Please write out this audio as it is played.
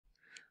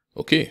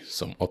Okay,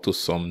 some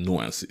Autosum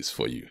nuances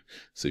for you.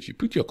 So if you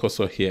put your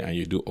cursor here and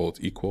you do Alt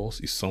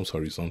equals, it sums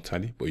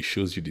horizontally, but it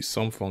shows you the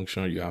sum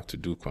function. You have to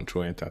do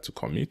Control Enter to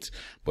commit.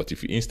 But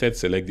if you instead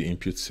select the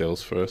input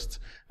cells first,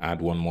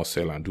 add one more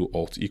cell and do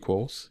Alt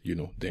equals,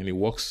 then it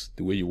works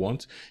the way you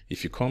want.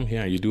 If you come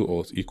here and you do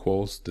Alt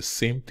equals, the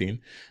same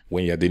thing.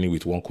 When you're dealing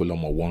with one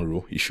column or one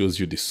row, it shows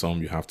you the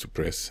sum. You have to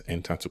press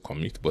Enter to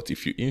commit. But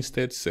if you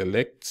instead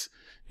select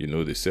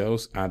the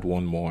cells, add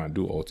one more and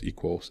do Alt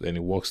equals, then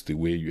it works the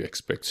way you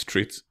expect,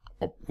 straight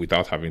up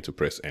without having to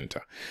press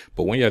Enter.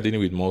 But when you're dealing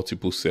with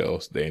multiple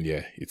cells, then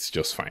yeah, it's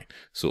just fine.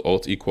 So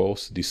Alt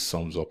equals, this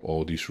sums up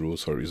all these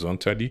rows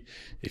horizontally.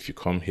 If you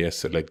come here,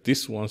 select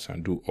this ones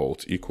and do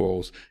Alt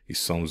equals, it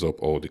sums up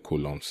all the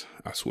columns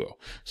as well.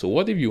 So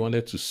what if you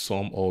wanted to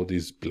sum all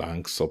these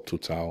blank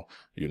subtotal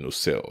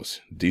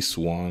cells, this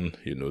one,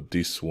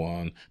 this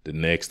one, the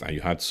next, and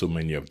you had so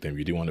many of them,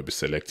 you didn't want to be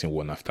selecting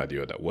one after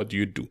the other? What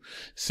do?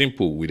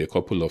 Simple, with a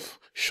couple of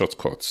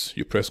shortcuts.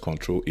 You press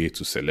Ctrl A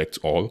to select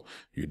all,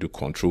 you do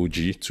Ctrl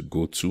G to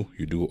go to,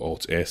 you do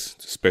Alt S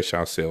to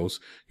special cells,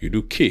 you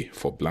do K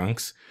for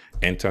blanks,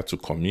 Enter to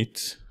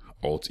commit,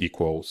 Alt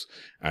equals,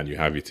 and you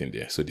have it in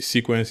there. So the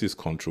sequence is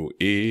Ctrl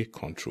A,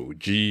 Ctrl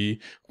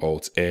G,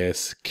 Alt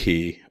S,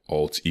 K,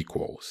 Alt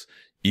equals.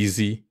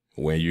 Easy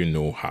when you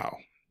know how.